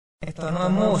Esto no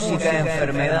es música, es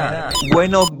enfermedad.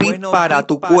 Bueno, beat para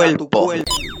tu cuerpo.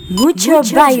 Mucho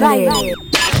baile.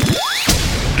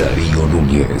 Dario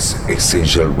Nuñez,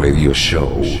 Essential Radio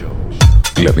Show.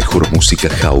 La mejor música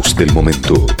house del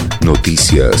momento.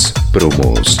 Noticias,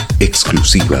 promos,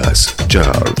 exclusivas,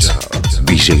 charts,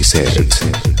 DJ sets.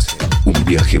 Un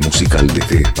viaje musical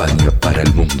desde España para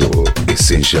el mundo.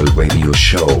 Essential Radio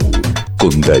Show.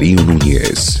 Con Dario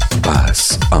Nuñez.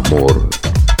 Paz, amor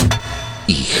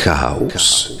y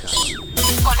house.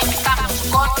 Conectamos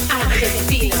con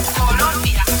Argentina,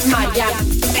 Colombia,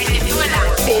 Miami, Venezuela,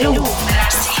 Perú,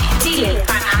 Brasil, Chile,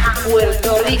 Panamá,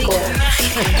 Puerto Rico,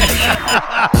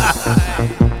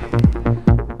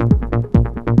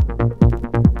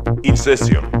 In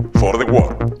session for the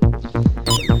world.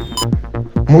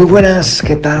 Muy buenas,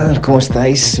 ¿qué tal? ¿Cómo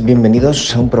estáis?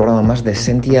 Bienvenidos a un programa más de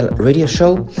Essential Radio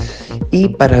Show. Y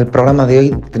para el programa de hoy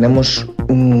tenemos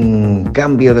un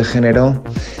cambio de género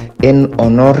en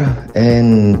honor,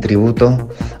 en tributo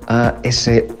a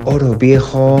ese oro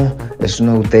viejo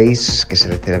Snow Days que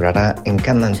se celebrará en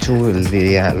Candanchú los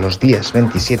días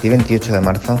 27 y 28 de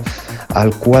marzo,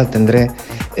 al cual tendré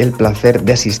el placer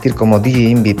de asistir como DJ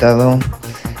invitado.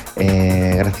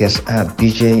 Gracias a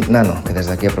DJ Nano, que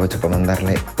desde aquí aprovecho para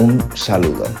mandarle un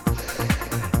saludo.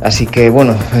 Así que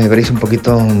bueno, veréis un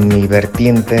poquito mi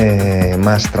vertiente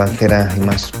más trancera y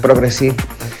más progressive,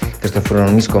 que estos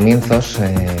fueron mis comienzos.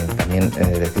 También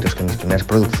deciros que mis primeras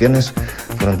producciones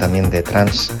fueron también de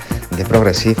trance, de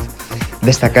progressive.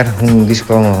 Destacar un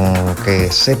disco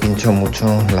que se pinchó mucho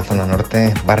en la zona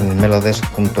norte, Barney Melodies,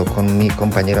 junto con mi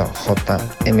compañero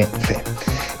JMC.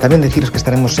 También deciros que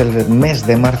estaremos el mes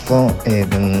de marzo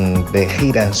de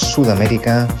gira en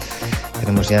Sudamérica.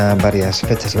 Tenemos ya varias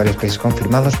fechas y varios países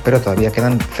confirmados, pero todavía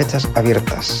quedan fechas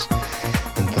abiertas.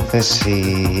 Entonces,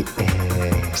 si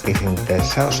estáis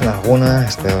interesados en alguna,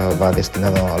 esto va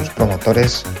destinado a los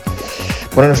promotores,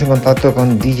 poneros en contacto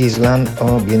con DJ Slam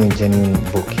o bien en Genuine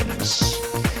Bookings.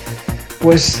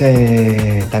 Pues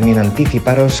también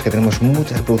anticiparos que tenemos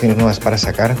muchas producciones nuevas para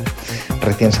sacar.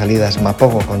 Recién salidas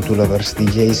Mapogo con Two Lovers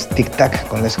DJs, Tic Tac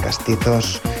con Les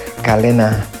Castizos,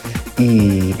 Calena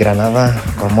y Granada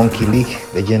con Monkey League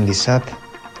de Jen Lissat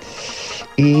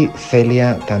y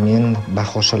Celia también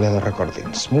bajo Soleado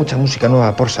Recordings. Mucha música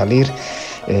nueva por salir.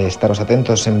 Estaros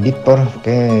atentos en Beatport,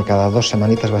 que cada 2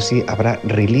 semanitas o así habrá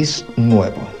release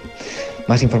nuevo.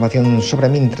 Más información sobre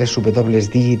mí en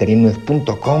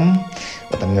www.djdarionuñez.com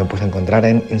o también me puedes encontrar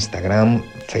en Instagram,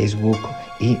 Facebook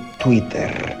y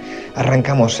Twitter.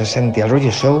 Arrancamos Essential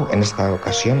Radio Show en esta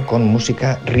ocasión con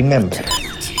música Remember.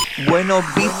 Bueno,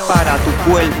 beat para tu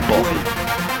cuerpo.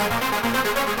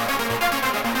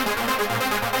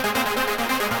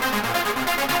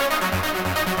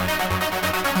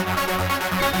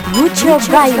 Mucho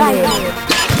baile.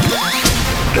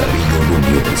 Dario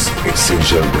Nuñez,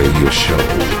 Essential Radio Show.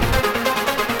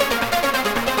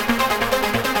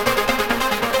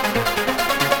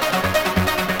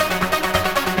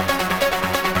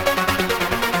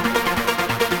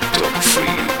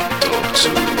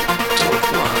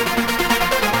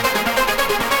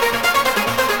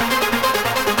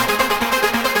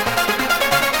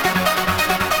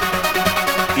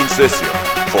 In session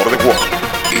for the world.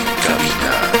 En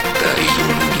cabina, Dario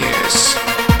Nuñez.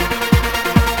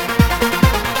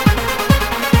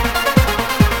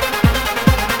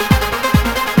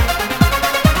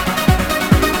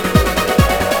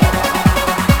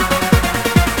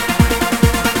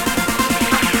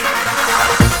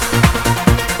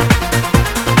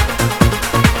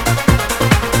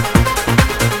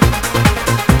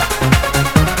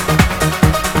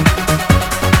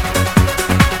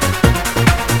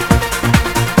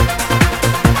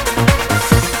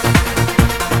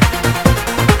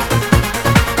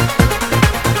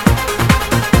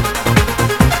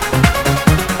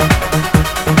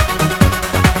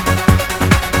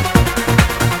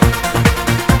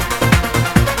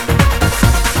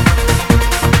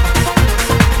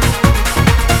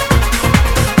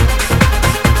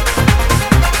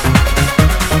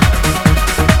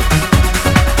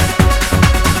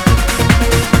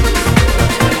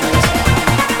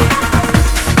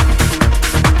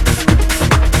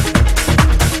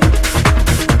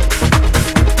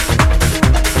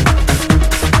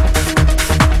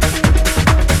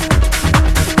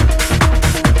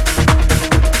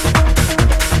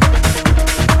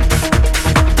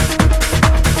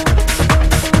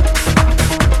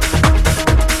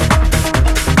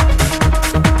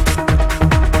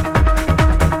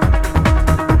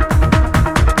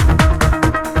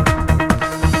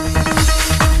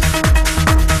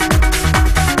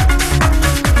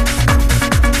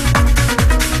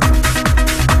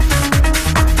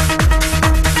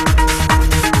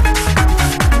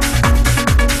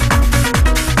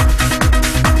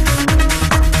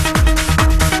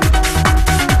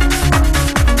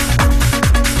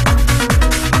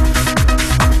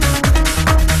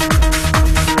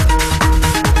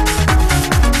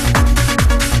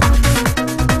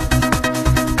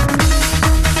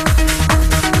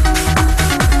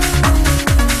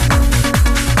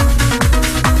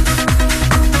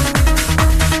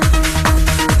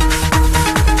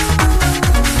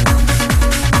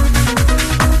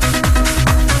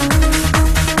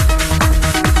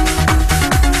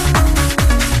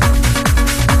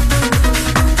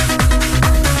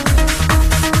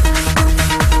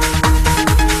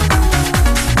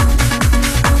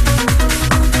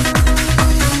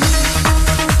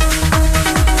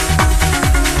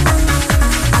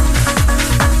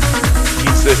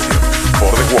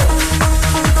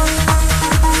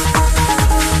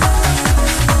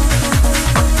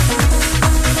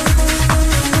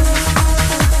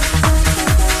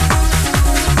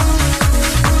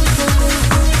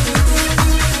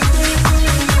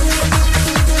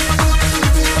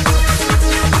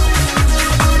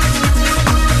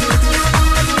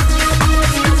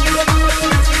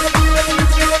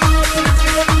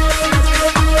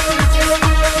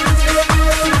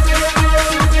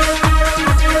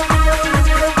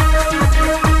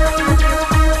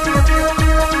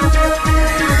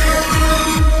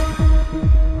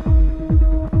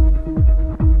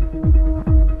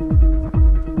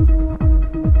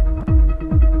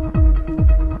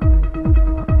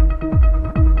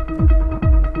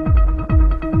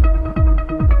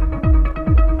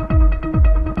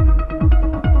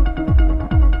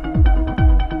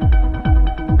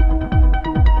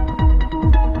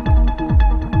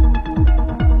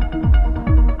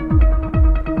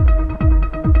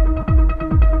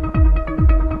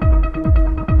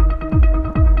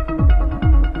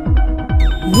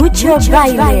 mucho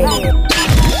baile.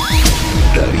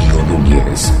 Dario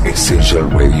Nuñez, Essential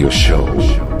Radio Show.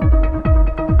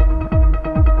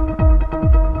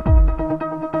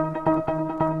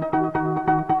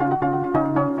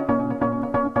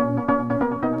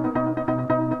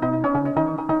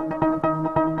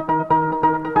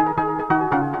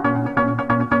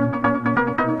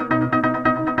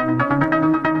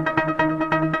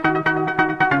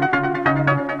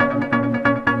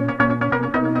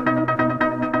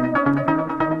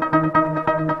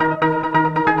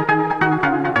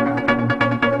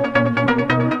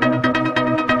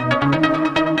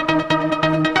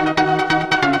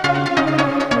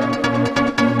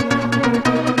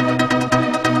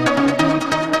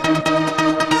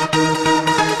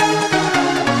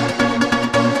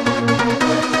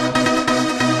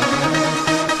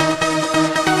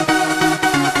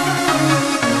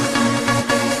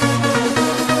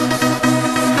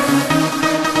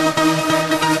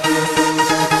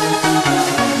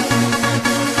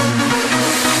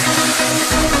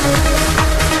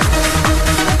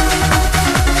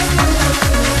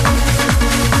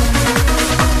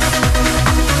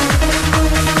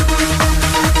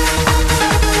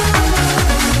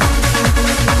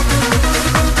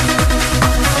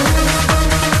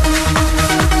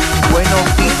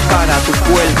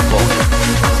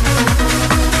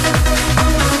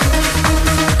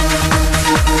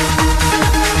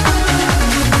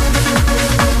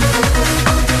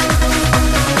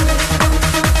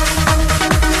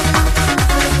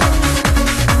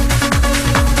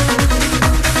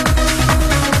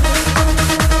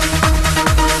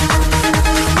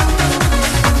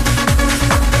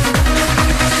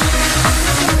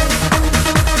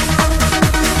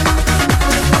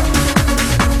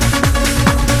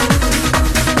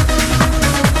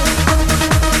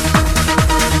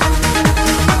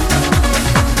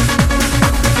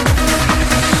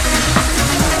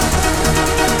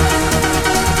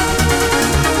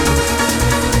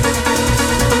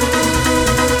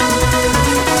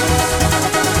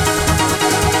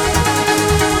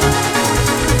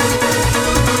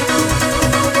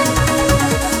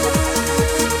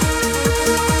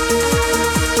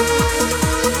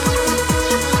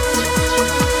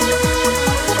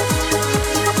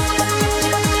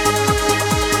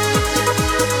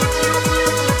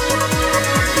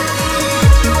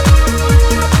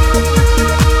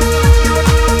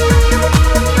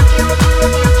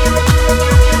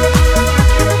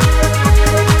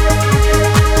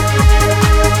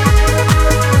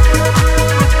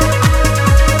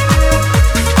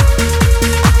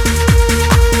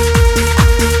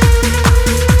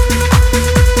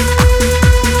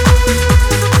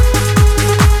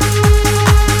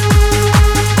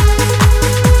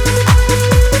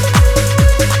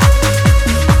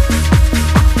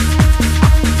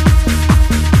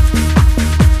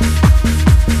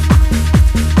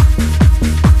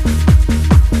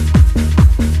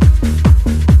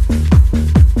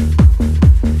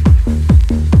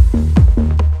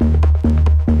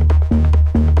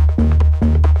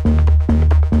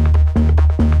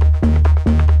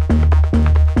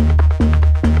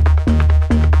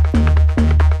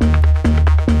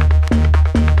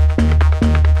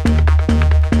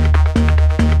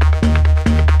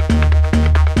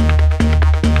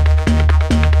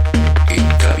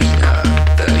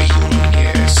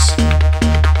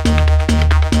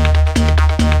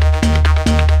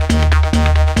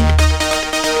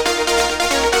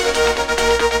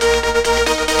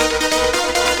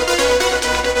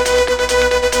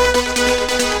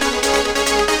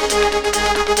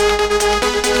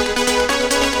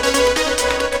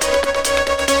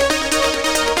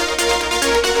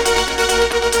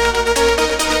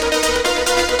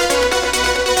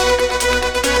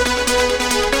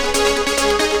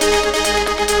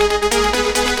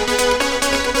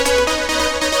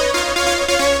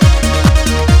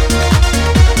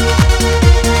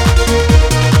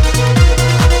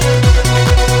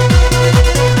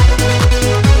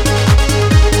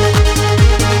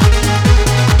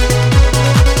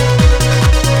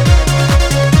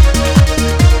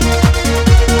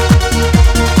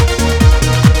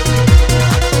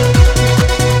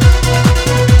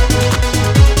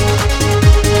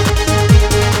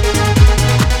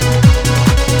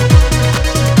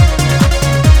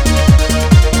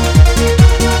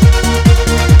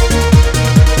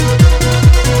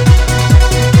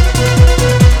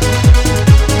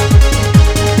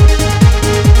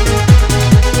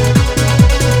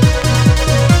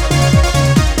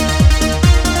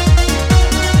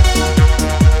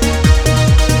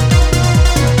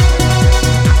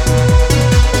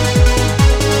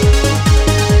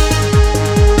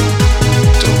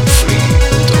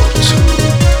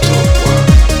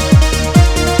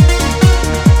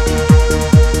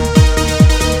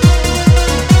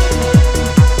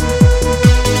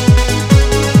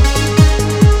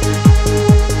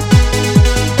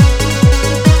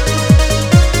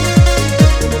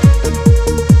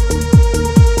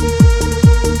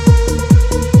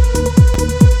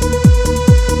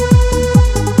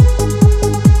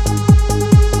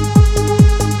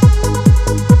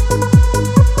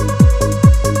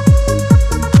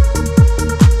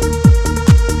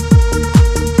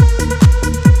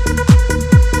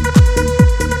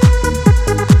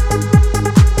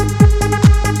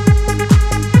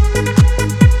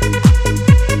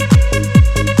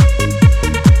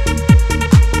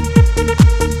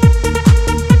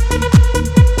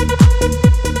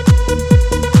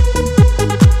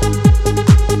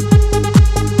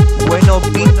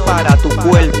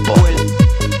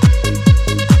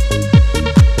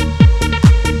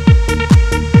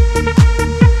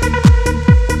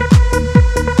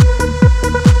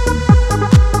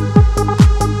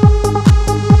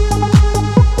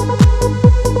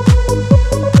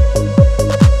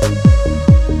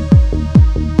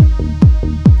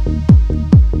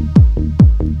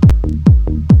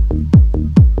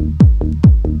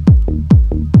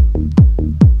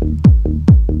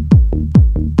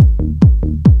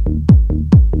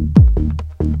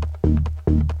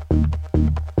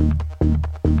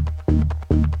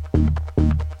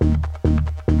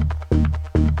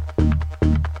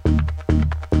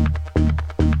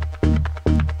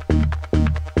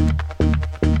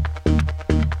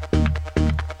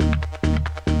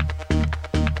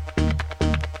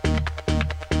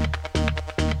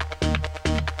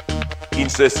 In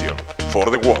session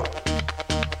for the world.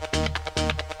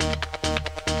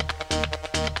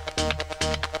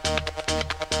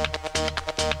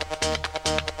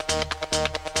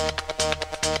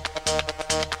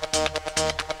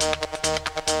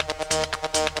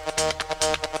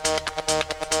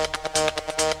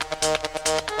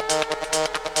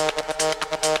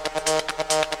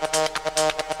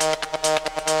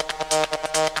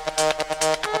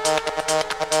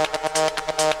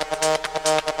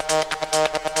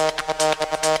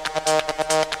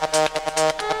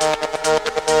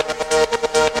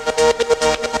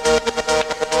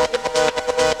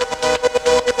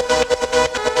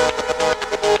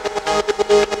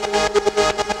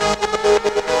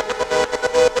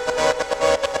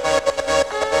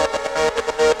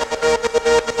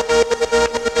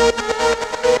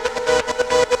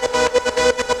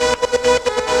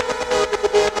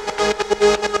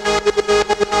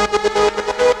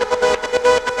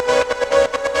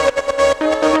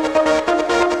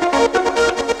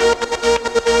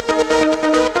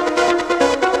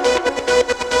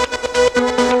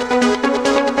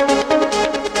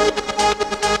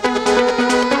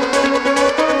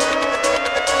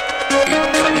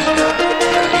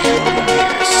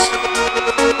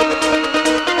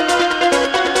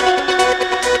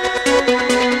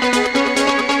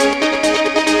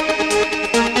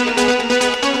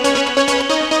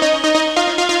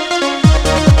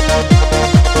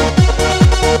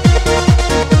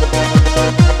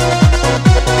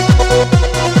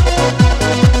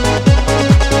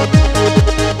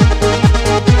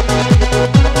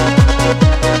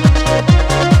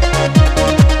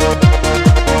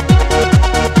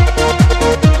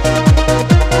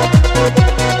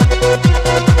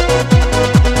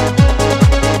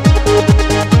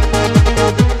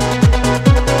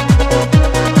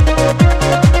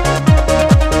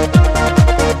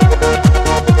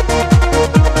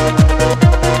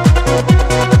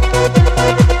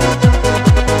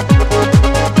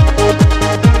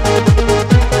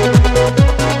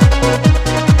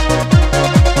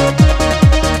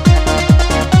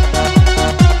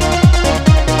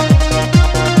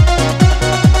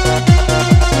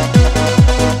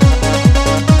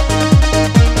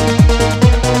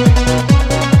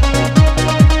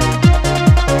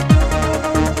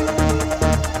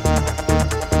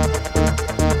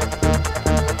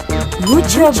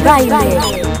 Mucho baile.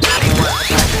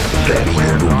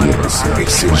 Dario Nuñez,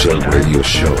 Essential Radio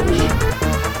Show.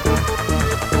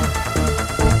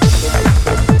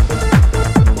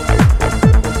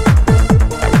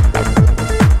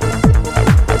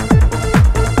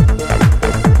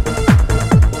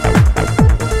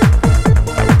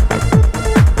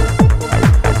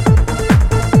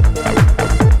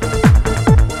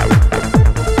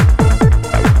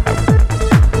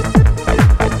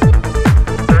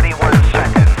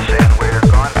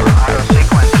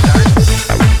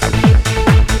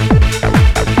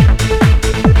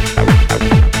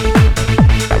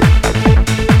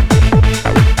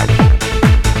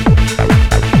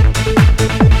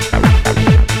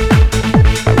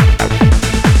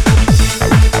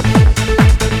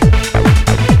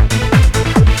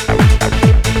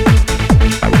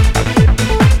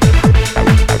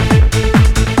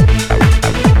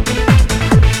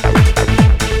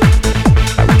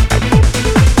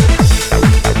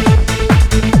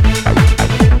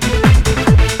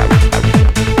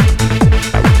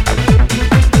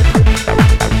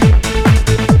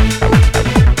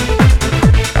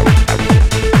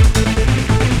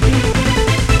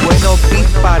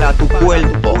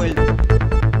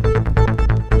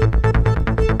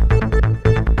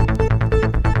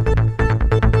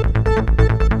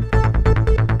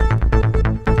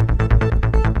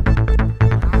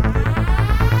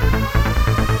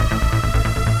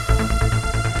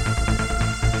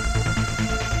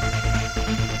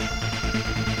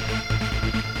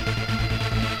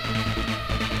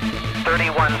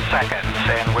 31 seconds,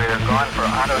 and we're going for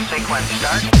auto sequence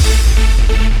start.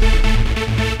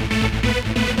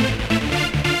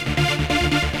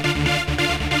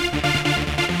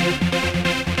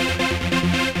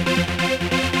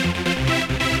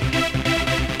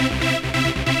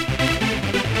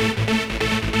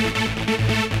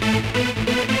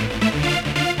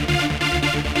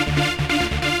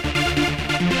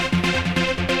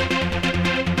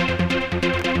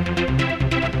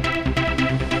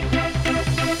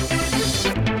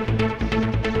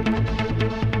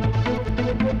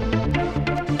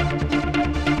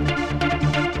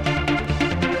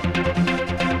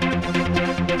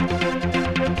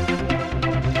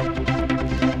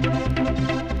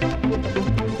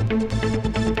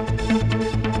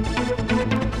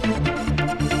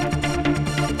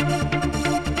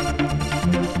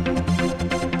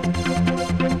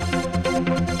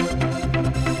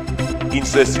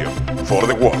 session for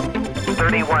the world.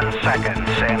 31 seconds,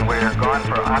 and we're going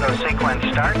for auto sequence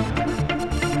start.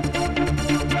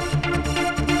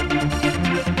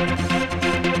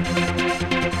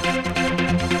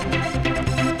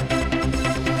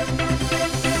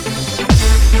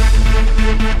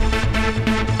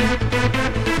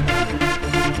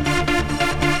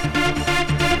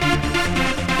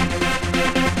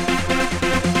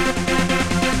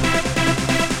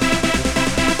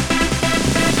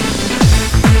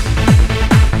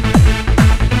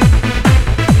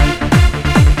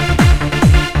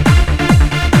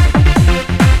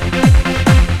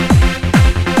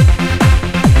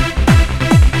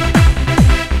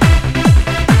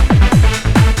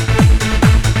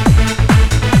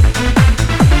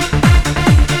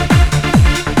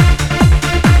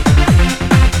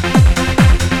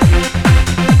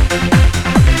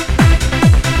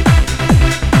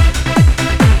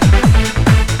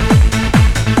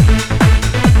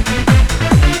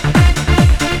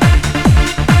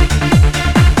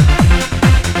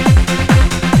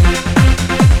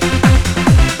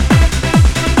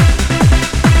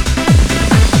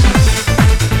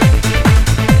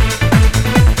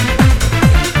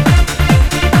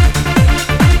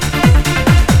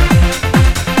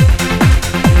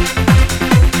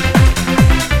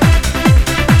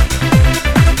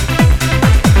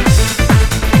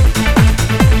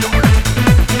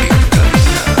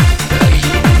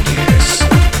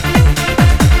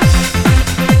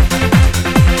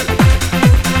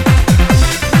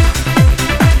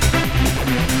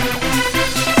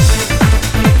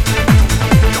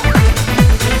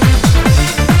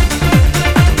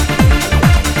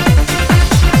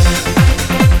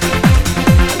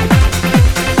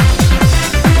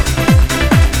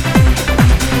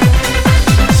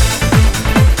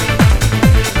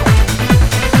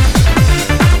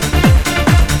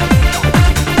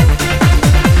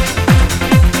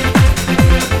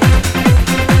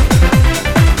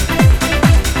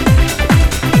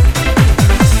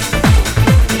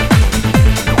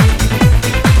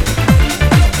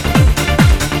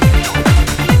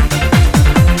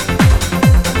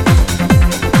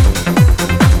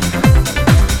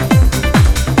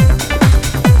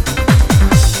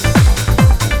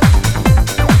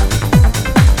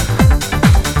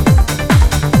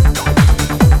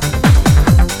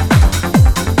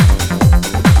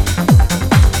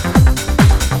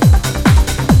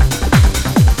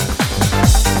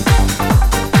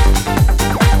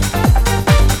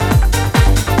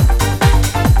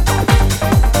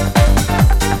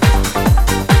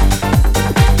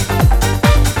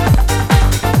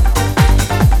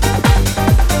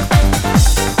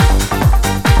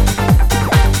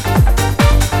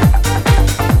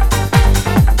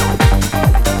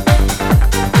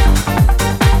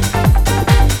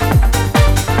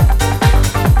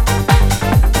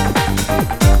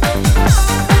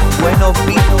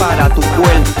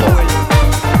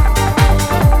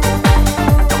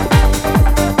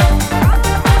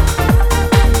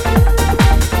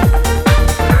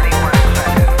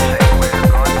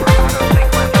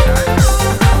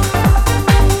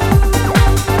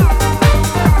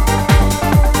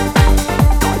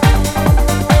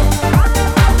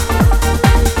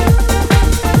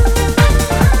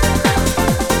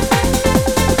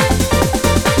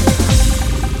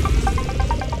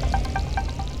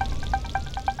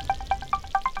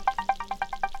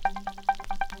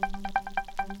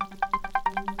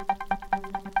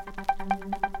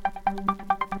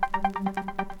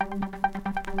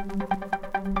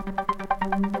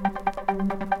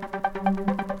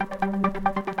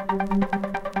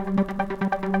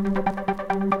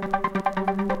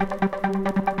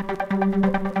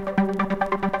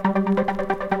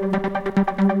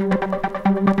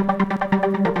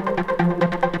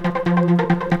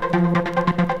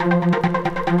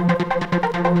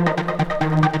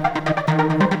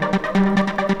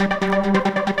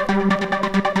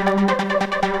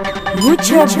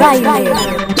 Mucho baile.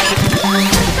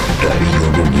 Dario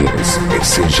Nuñez,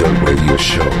 Essential Radio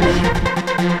Show.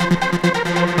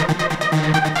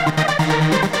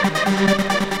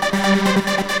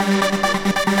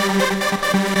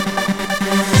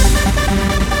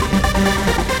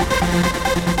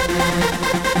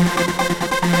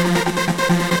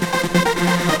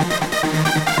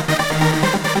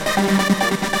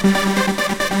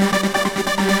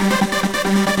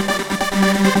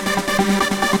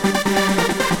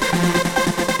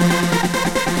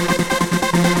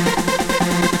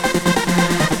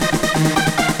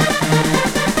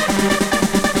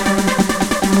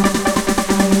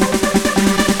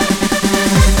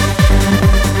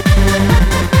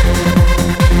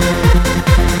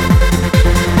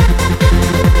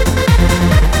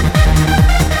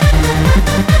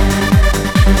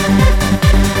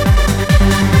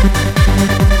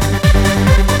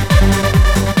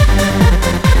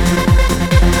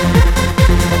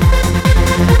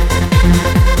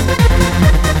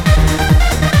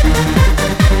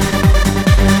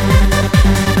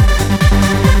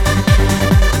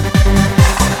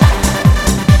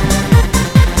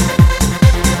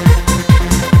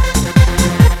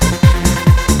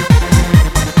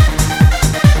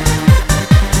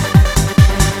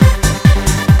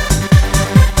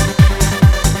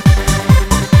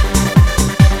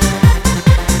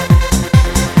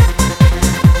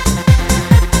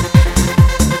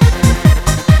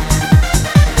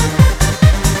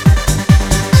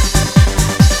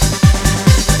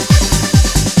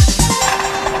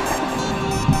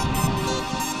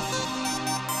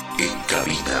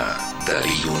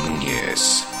 Dario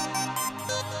Nuñez.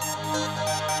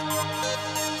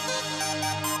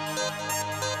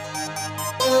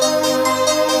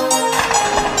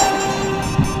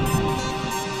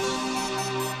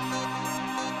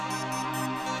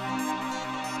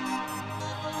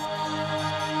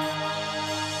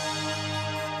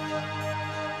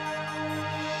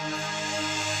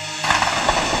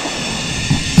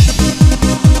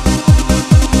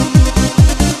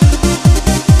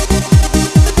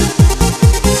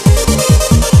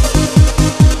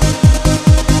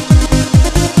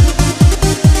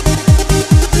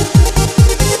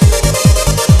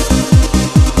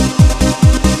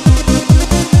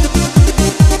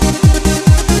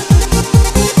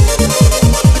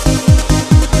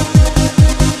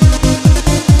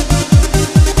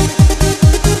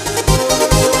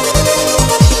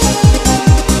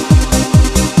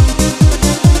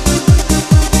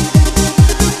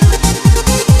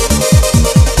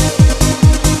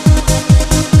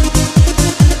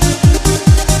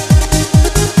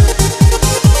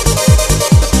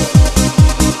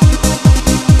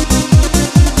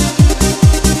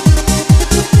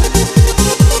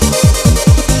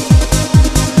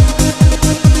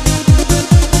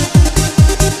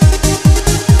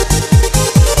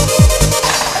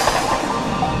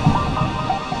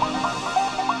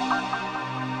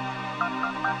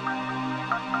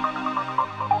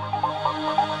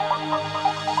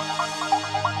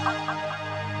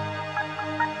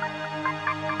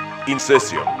 In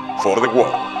session for the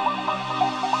world.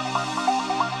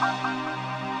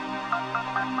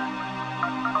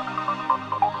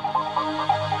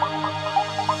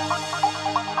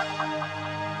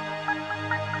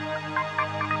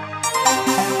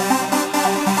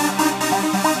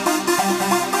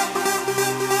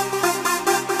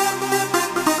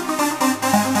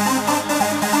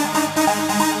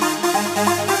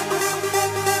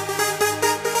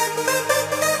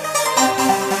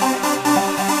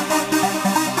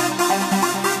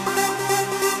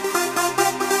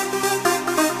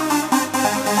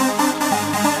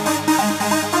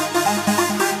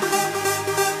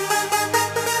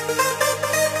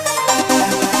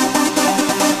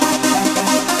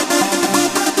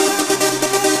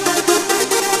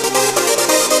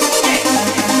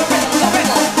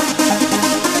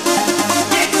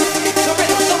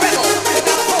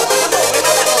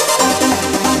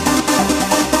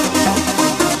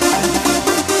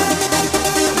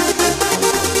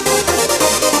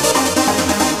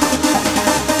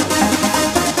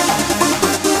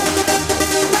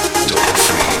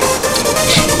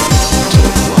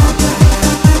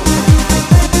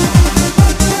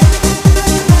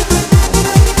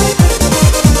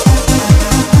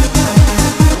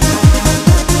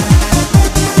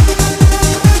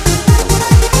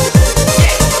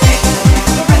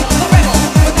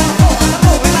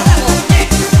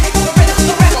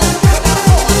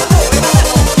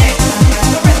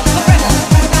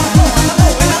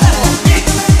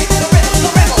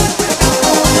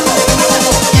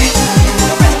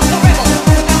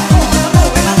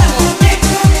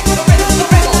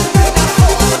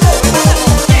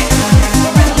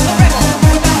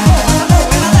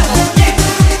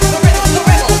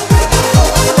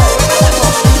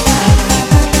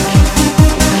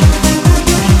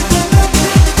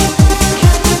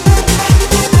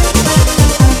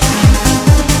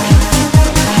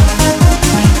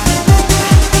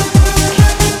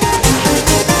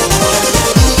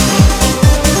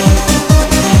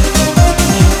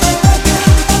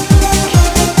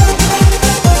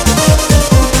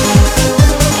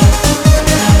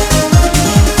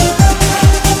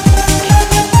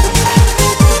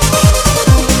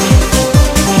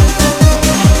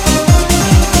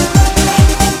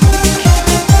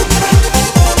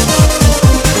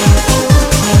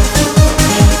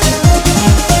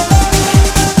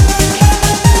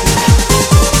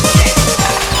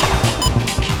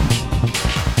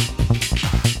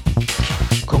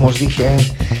 Como os dije,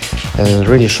 el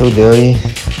radio show de hoy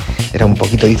era un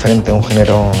poquito diferente, un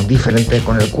género diferente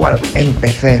con el cual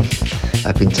empecé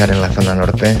a pinchar en la zona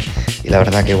norte. Y la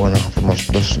verdad que bueno, fuimos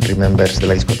dos remembers de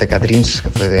la discoteca Dreams, que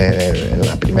fue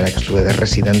la primera que estuve de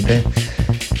residente,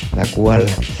 la cual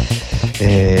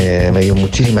me dio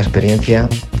muchísima experiencia,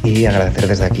 y agradecer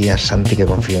desde aquí a Santi, que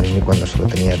confió en mí cuando solo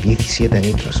tenía 17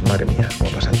 añitos. Madre mía,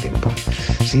 cómo pasa el tiempo.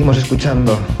 Seguimos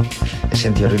escuchando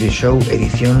Essential Radio Show,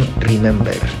 edición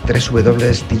Remember,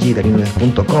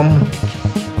 www.djdarinunez.com.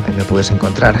 Ahí me puedes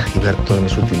encontrar y ver todos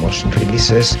mis últimos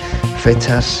releases,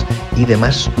 fechas y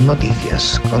demás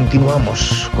noticias.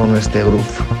 Continuamos con este groove.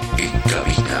 En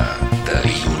cabina,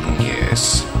 Dario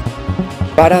Nuñez.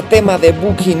 Para tema de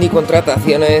booking y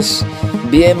contrataciones,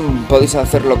 Bien, podéis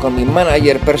hacerlo con mi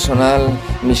manager personal,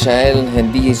 Michael,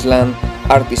 en DJ Island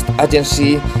Artist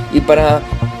Agency, y para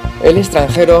el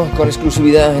extranjero con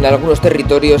exclusividad en algunos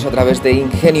territorios a través de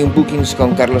Ingenium Bookings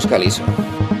con Carlos Caliso.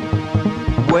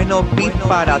 Bueno beat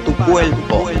para tu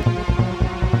cuerpo.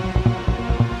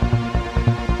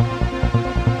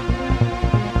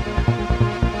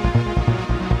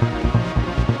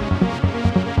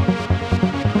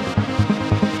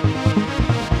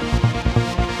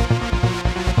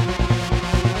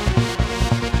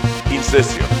 In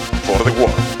session for the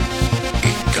world.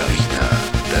 En cabina,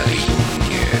 Dario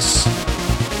Nuñez.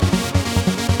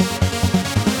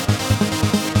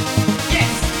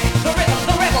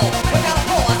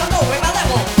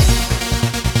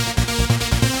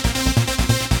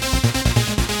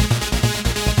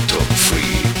 Top 3,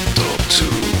 top 2,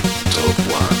 top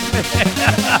 1.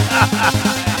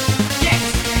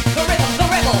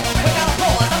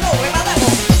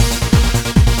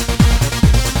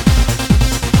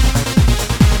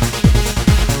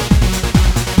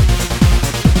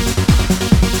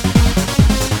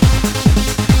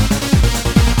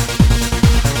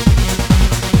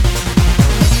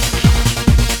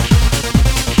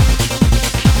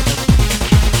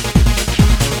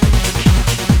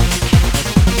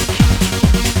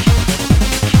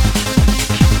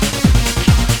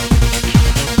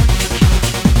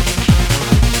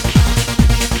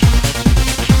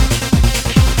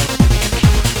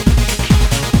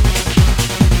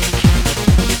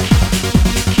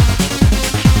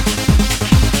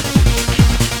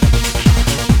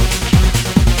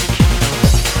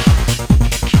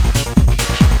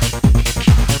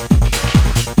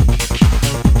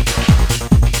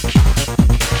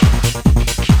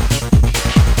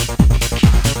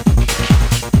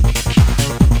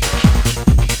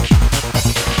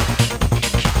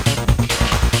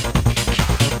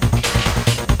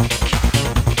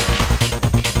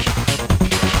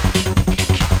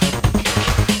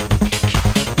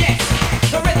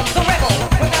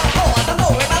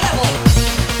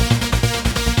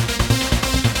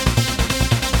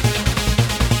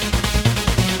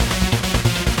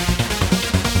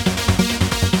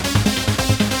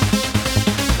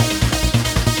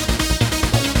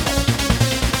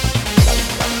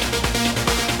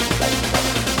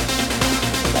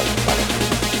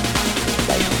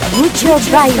 Mucho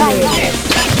baile.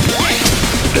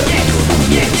 Dario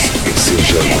Nuñez,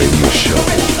 Essential Radio Show.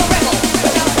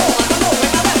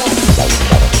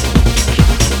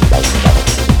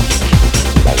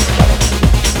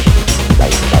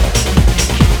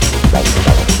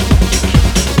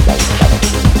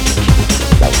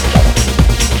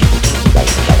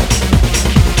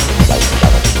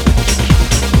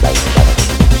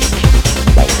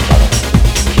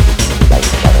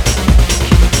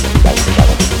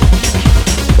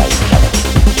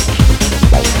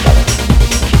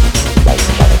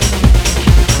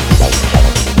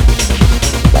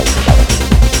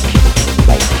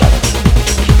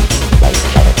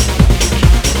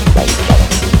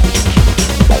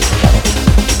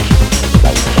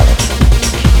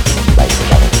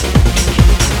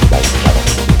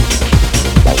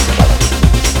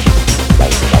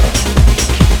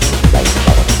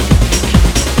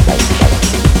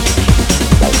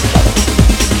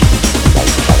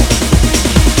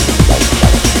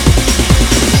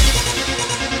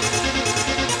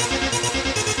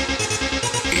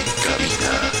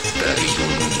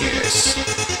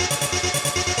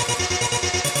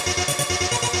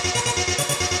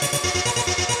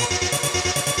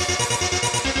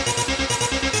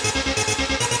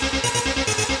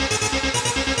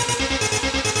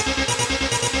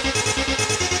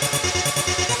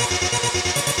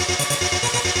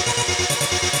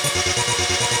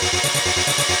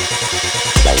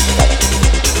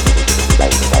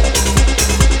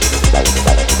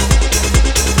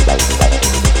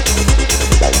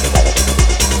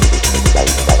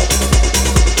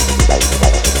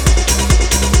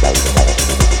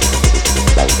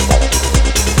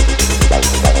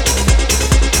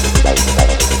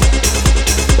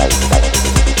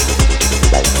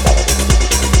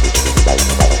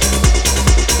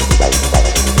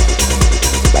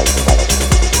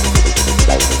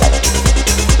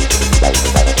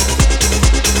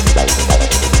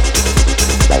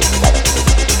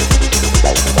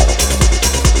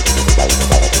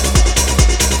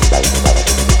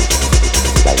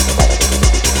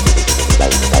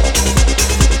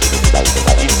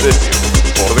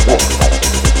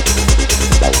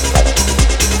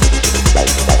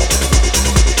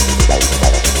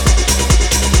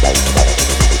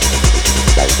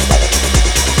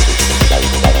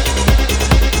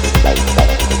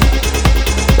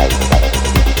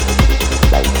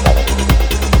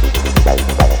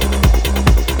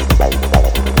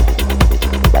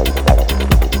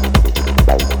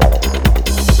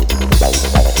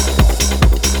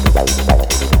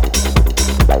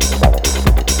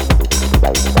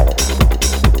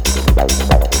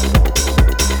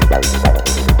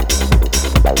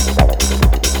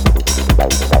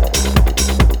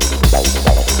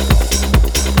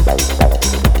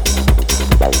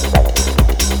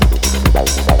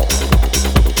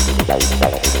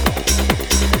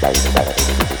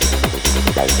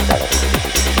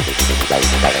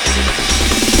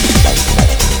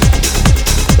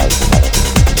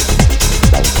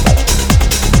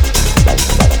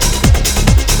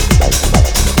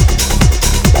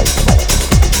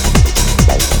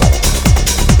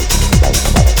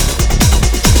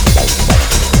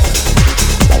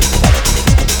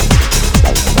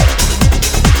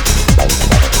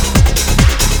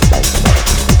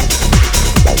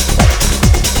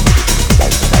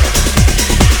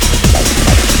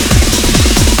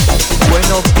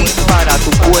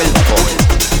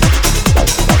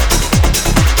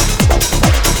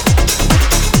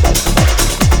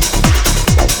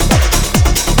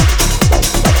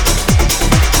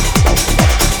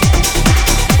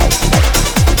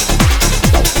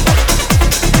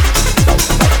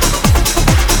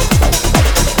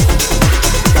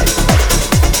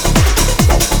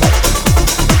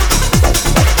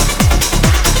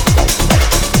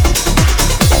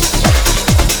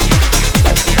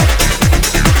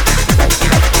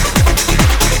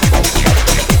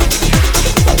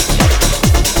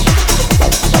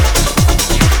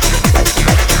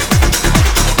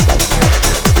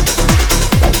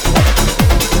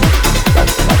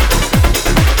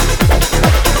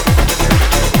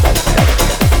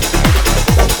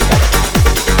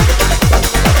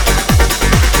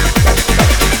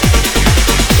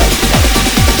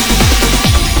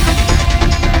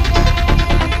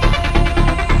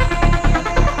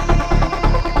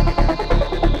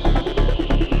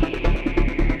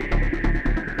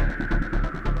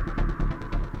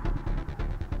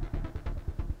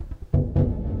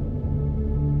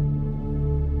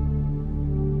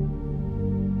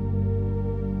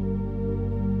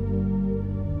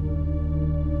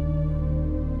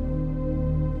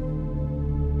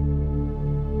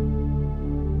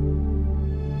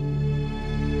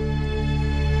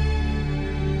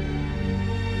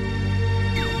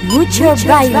 Mucho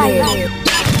baile.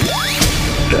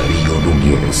 Dario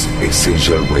Nuñez,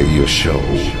 Essential Radio Show.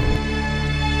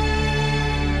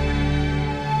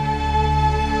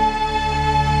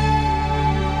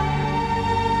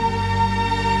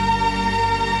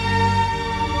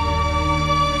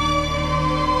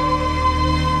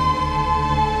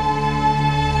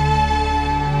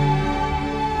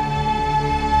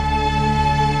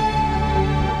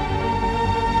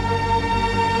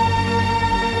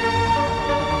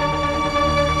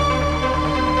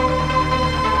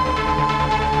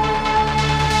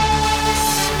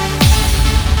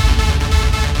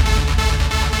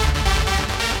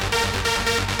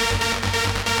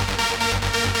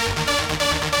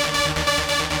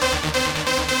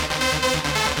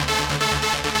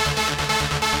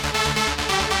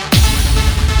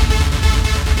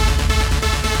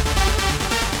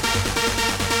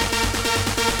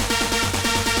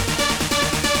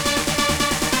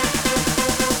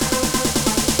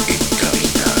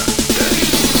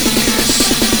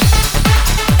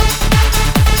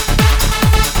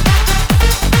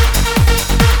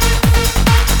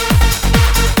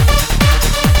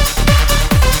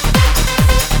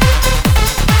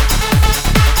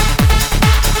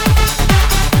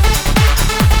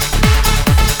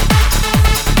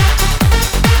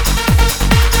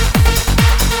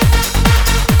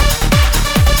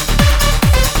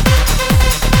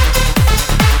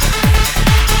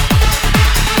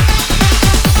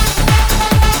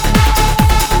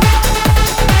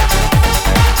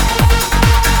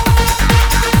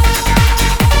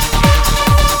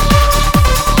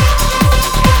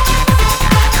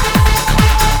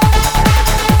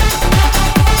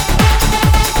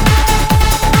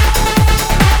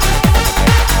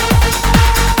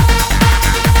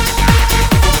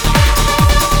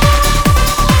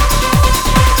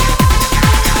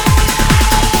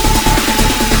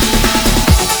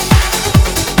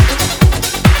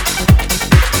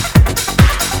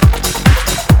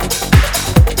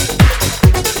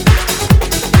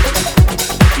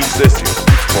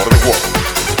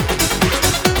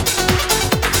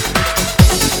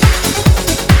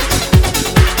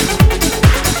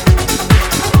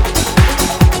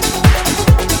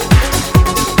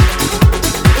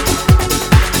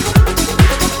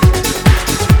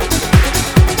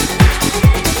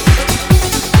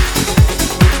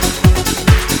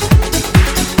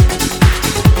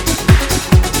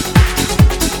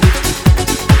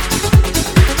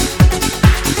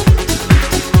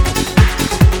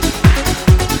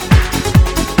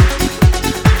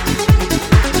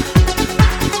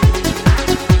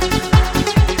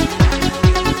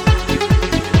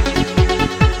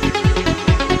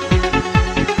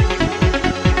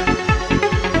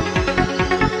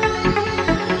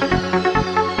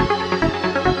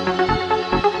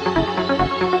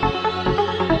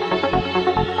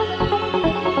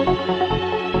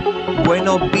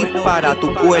 Bueno beat para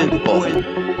tu cuerpo.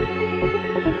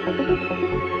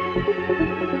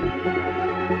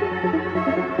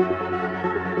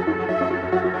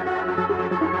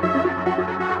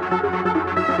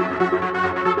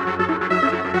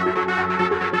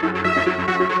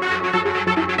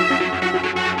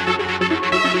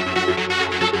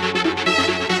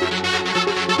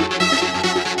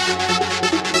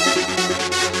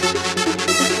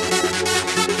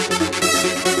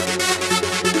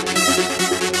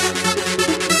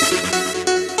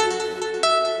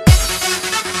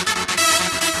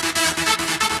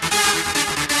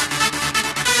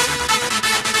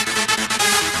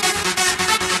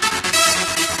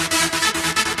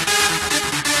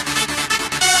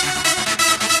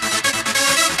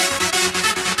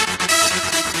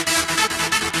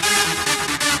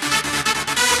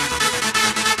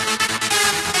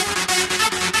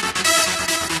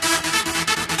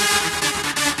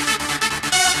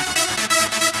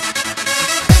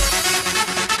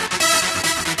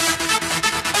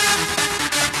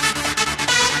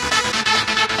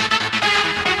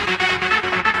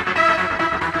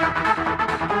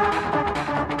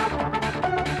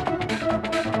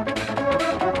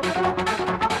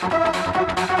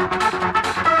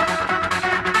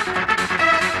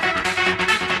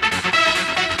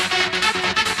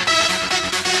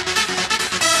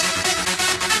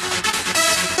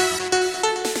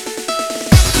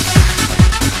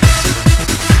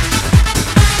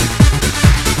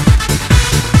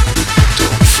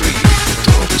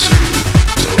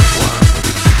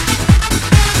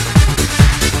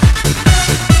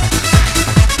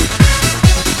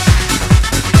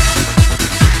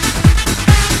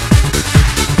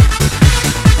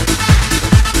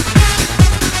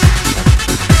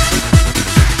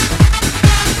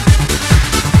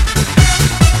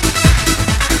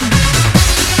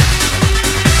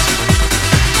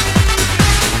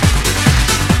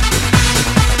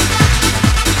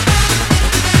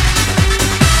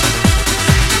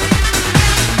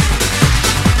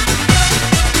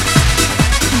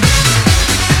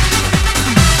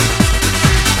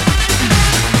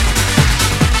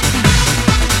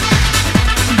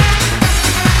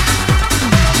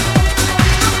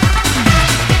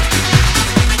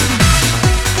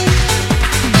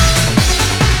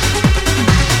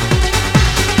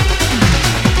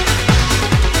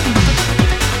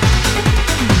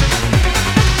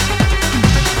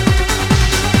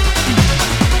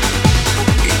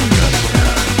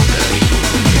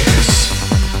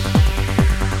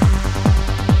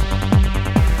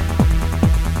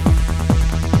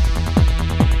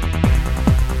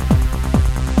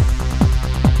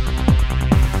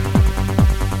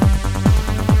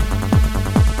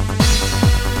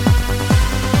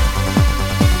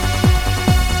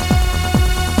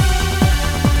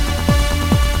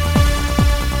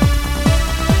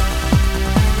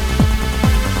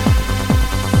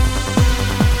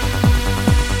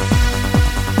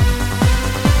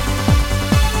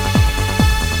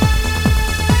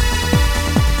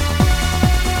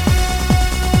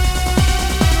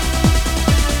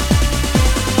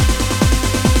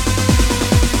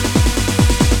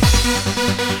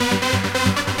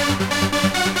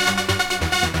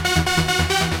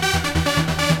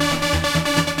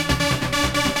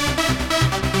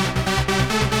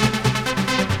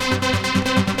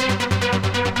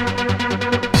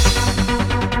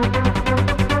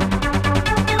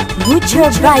 Mucho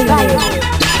baile.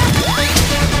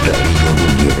 Dario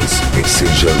Nuñez,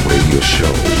 Essential Radio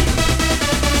Show.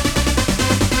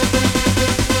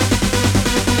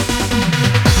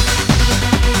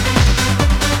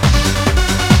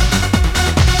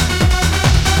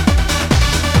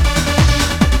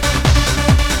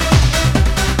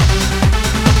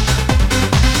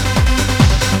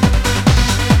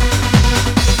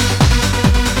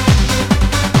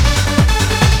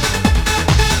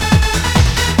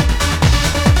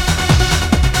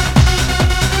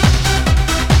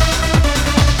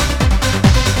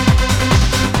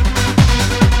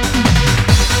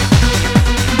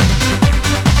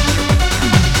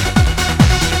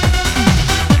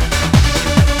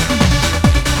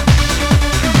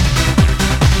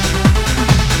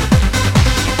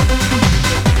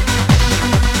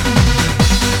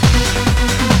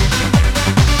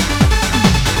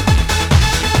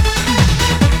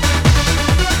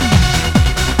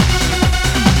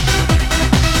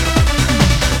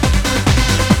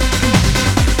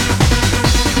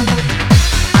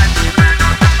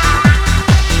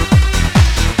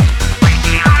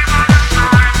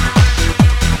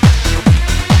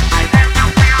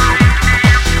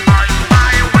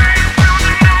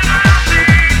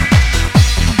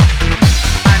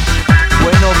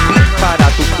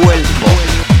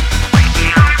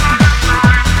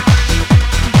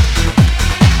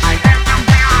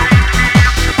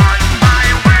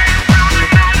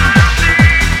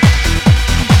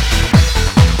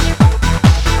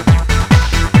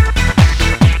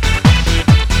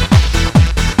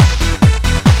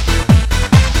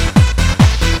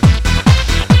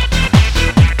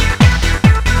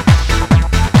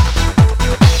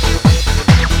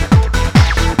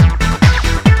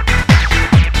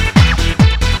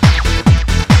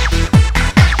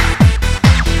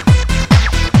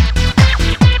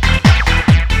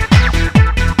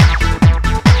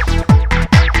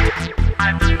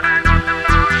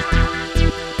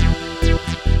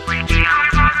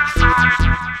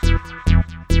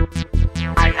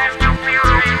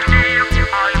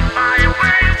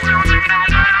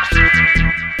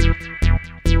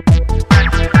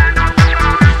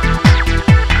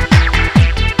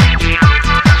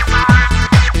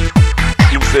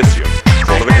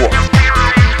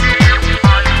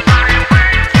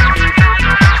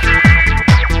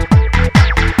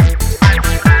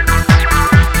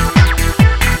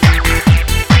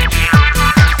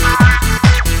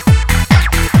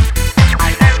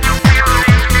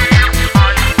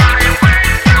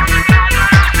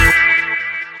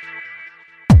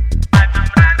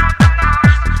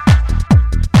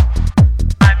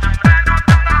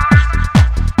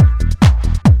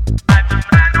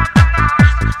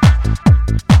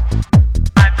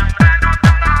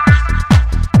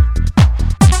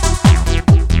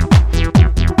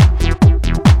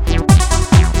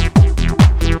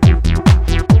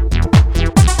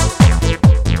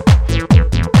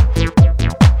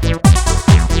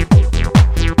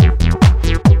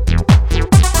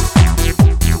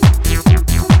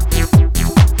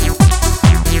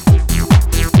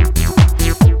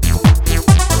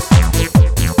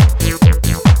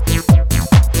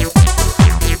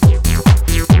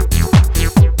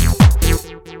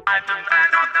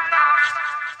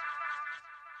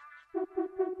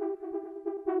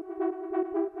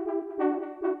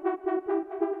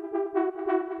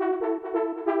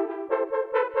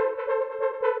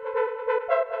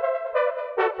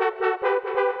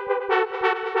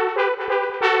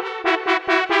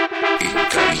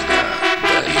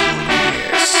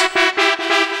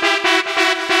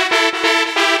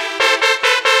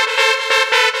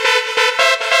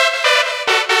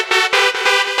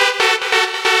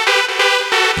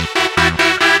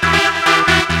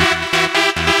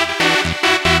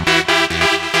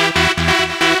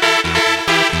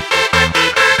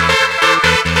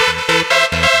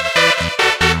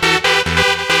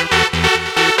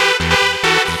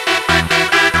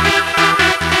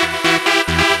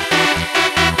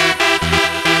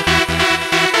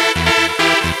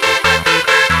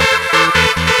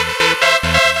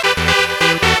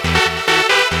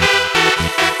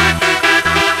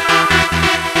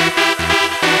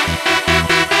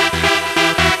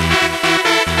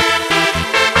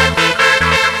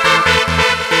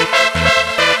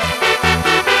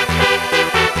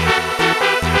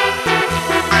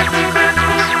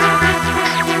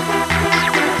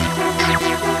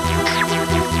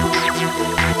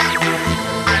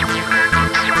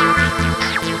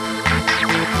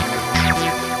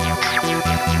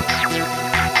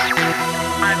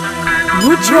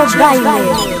 Mucho baile.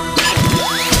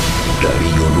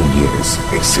 Dario Nuñez,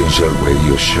 Essential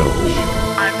Radio Show.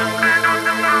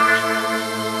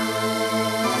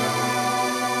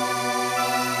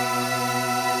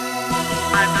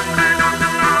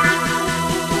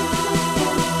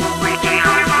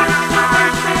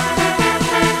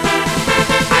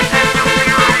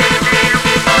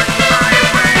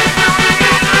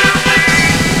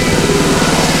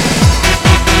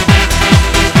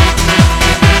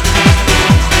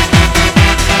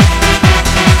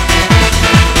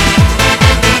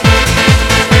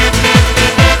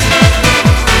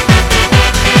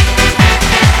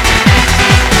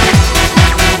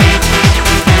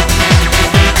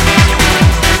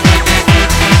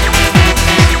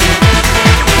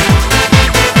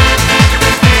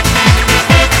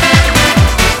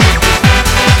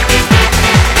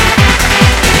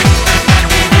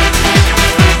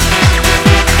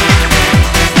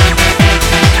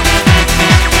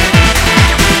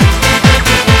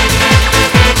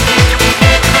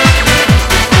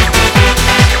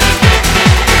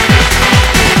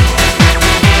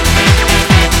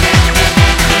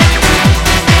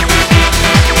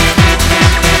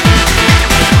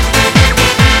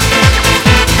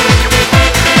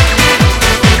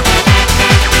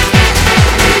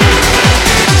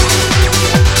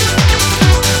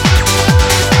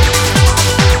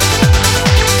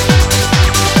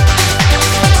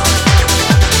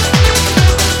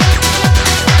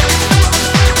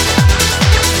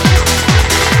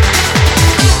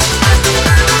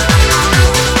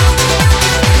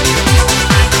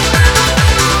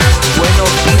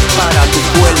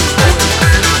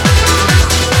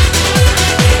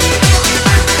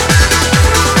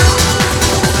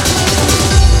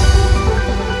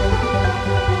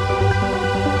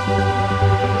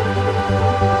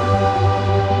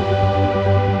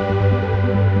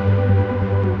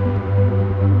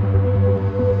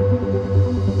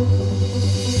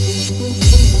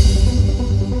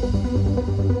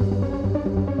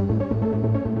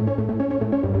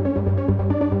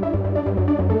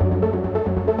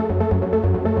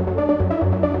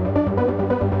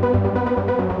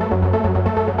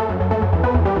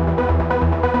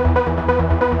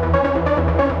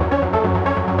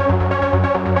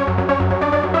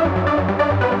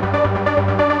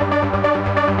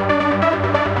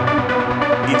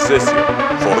 session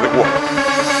for the world.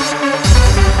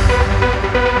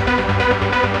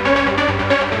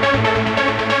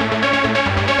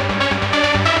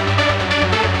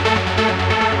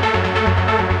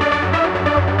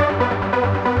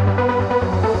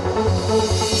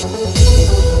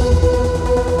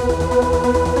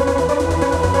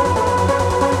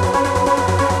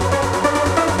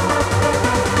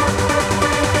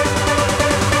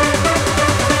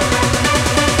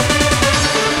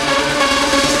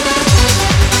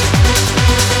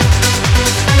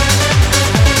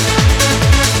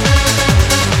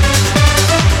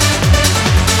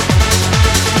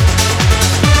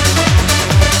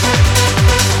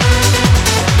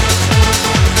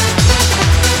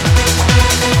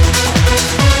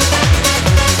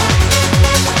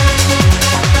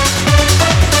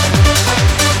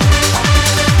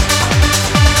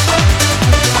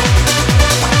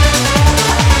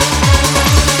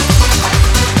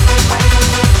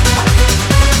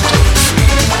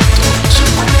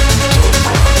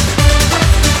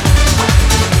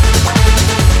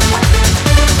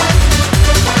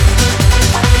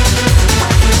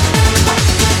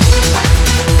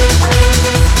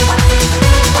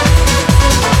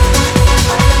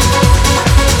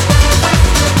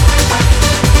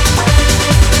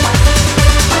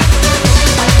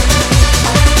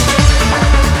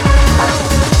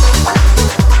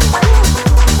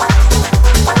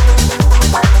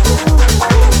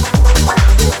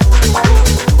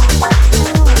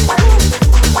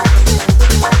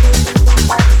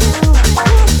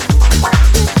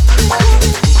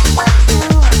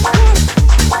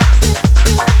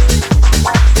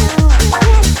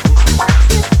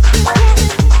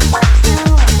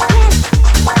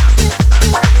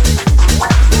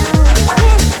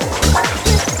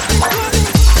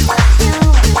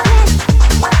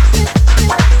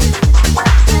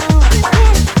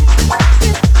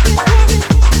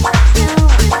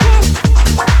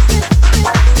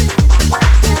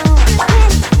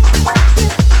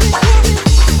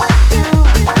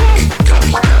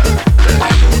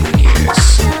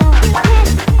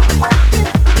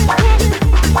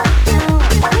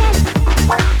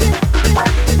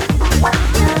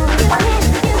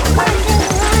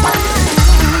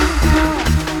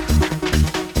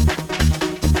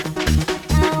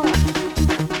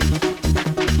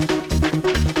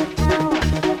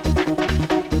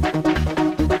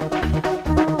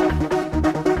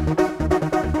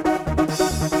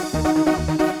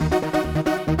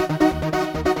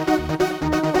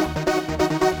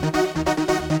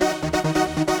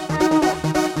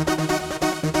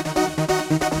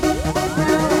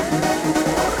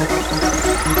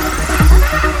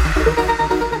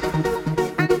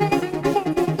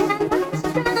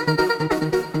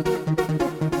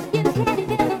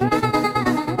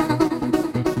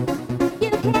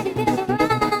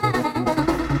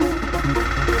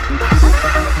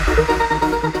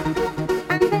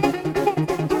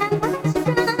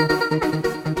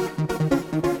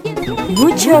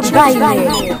 Mucho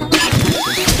baile.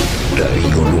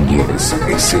 Dario Nuñez,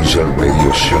 Essential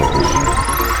Radio Show.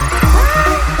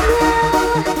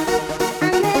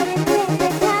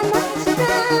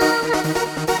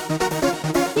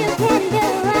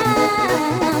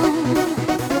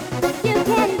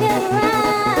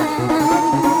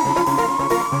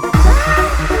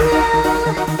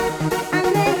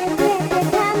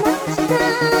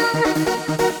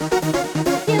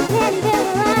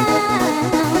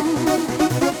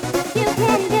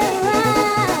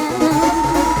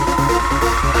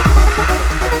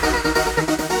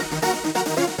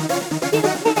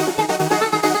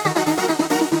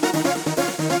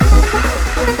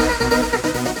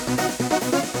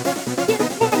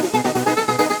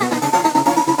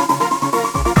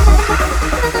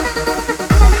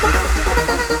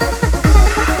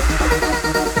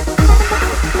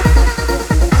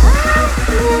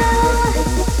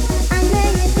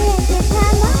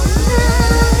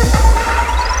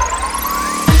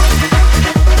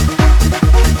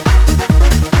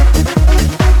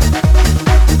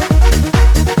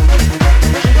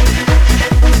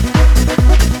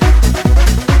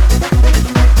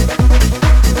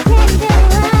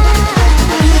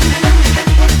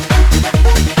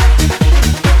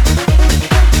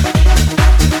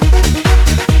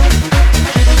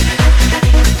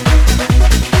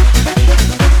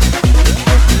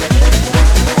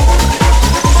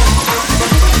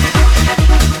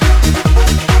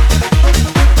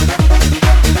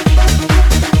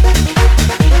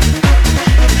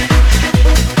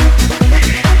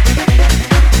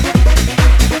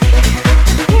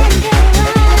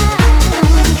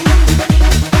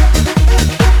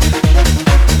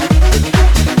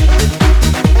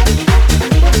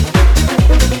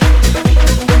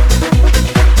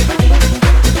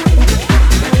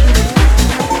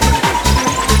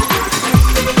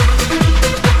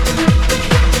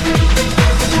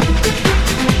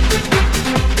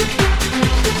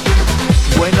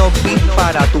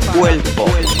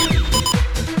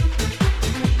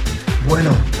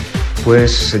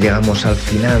 pues llegamos al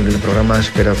final del programa.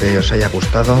 Espero que os haya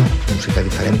gustado. Música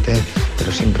diferente,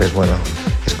 pero siempre es bueno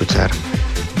escuchar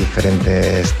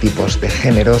diferentes tipos de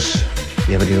géneros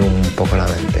y abrir un poco la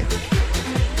mente.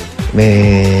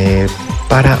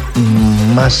 Para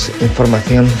más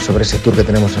información sobre ese tour que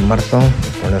tenemos en marzo,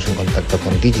 poneros en contacto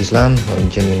con Digisland o en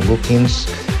Genuine Bookings.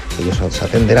 Ellos os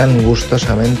atenderán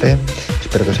gustosamente.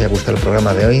 Espero que os haya gustado el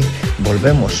programa de hoy.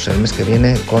 Volvemos el mes que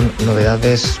viene con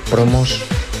novedades, promos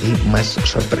y más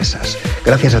sorpresas.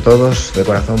 Gracias a todos de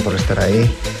corazón por estar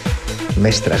ahí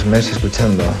mes tras mes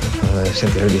escuchando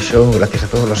Essential Radio Show. Gracias a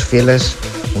todos los fieles.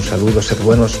 Un saludo, sed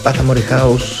buenos, paz, amor y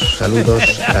house.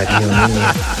 Saludos, Dario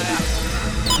Nuñez.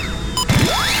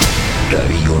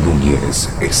 Dario Nuñez,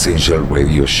 Essential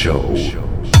Radio Show.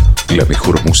 La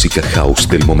mejor música house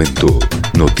del momento.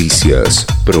 Noticias,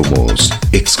 promos,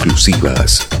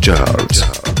 exclusivas, charts,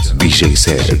 DJ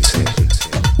sets.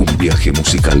 Un viaje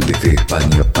musical desde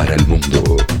España para el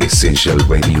mundo. Essential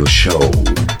Radio Show.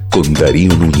 Con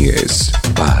Dario Nuñez.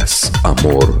 Paz,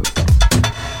 amor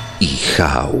y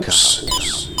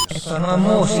house. Esto no es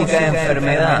música, es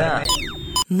enfermedad.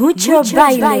 Mucho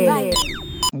baile.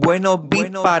 Bueno,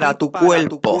 beat para tu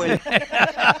cuerpo.